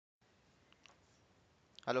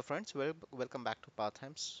Hello friends, welcome back to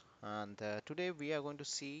Pathimes, and today we are going to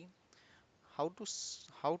see how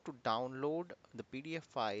to download the PDF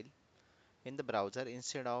file in the browser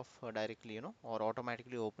instead of directly or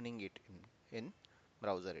automatically opening it in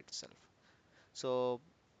browser itself. So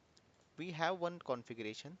we have one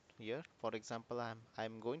configuration here. For example,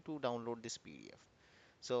 I'm going to download this PDF.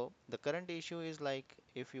 So the current issue is like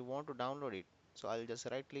if you want to download it, so I'll just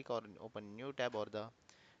right click or open new tab or the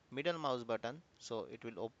middle mouse button, so it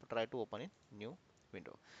will try to open a new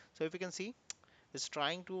window. So if you can see, it's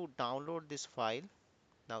trying to download this file.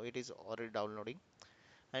 Now it is already downloading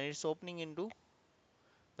and it's opening into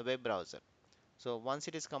the web browser. So once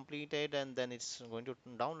it is completed and then it's going to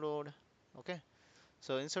download. Okay,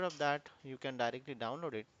 so instead of that you can directly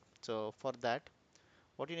download it. So for that,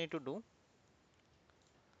 what you need to do,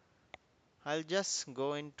 I'll just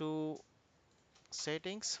go into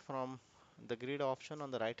settings from the grid option on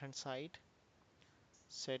the right hand side,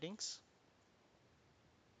 settings.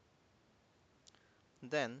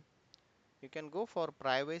 Then you can go for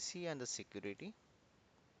privacy and the security.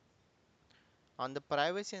 On the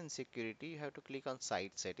privacy and security, you have to click on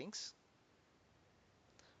site settings,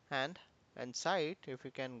 and inside if you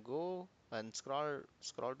can go and scroll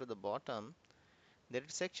to the bottom, there is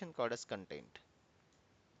a section called as content.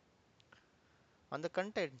 On the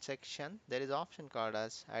content section, there is option called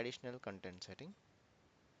as additional content setting,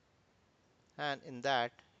 and in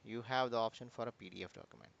that you have the option for a PDF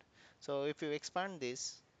document. So if you expand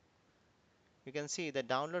this, you can see the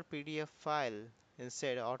download PDF file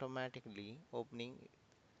instead automatically opening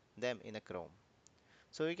them in a Chrome.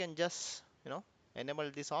 So you can just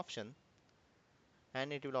enable this option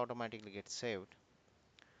and it will automatically get saved.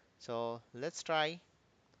 So let's try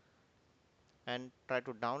and try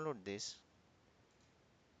to download this,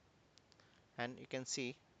 and you can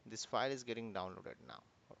see this file is getting downloaded now.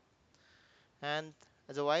 And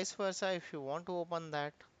as a vice versa, if you want to open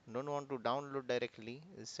that, don't want to download directly,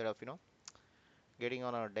 instead of getting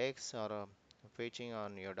on our decks or fetching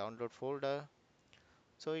on your download folder,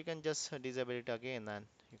 so you can just disable it again and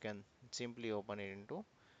you can simply open it into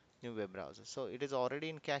new web browser. So it is already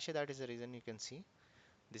in cache, that is the reason you can see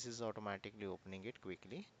this is automatically opening it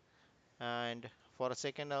quickly. And for a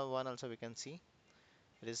second one also we can see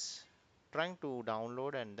it is trying to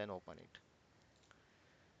download and then open it.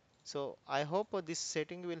 So I hope this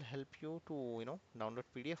setting will help you to download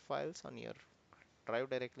PDF files on your drive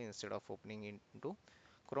directly instead of opening it into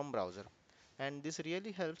Chrome browser. And this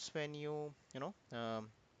really helps when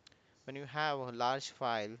when you have a large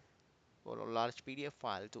file or a large PDF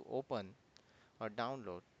file to open or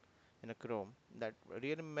download in a Chrome. That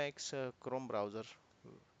really makes a Chrome browser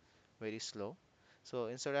very slow. So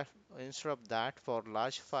instead of that, for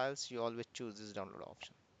large files you always choose this download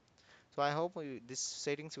option. So I hope these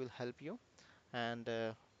settings will help you, and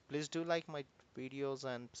please do like my videos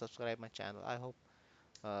and subscribe my channel. I hope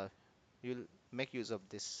uh, you'll make use of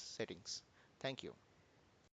these settings. Thank you.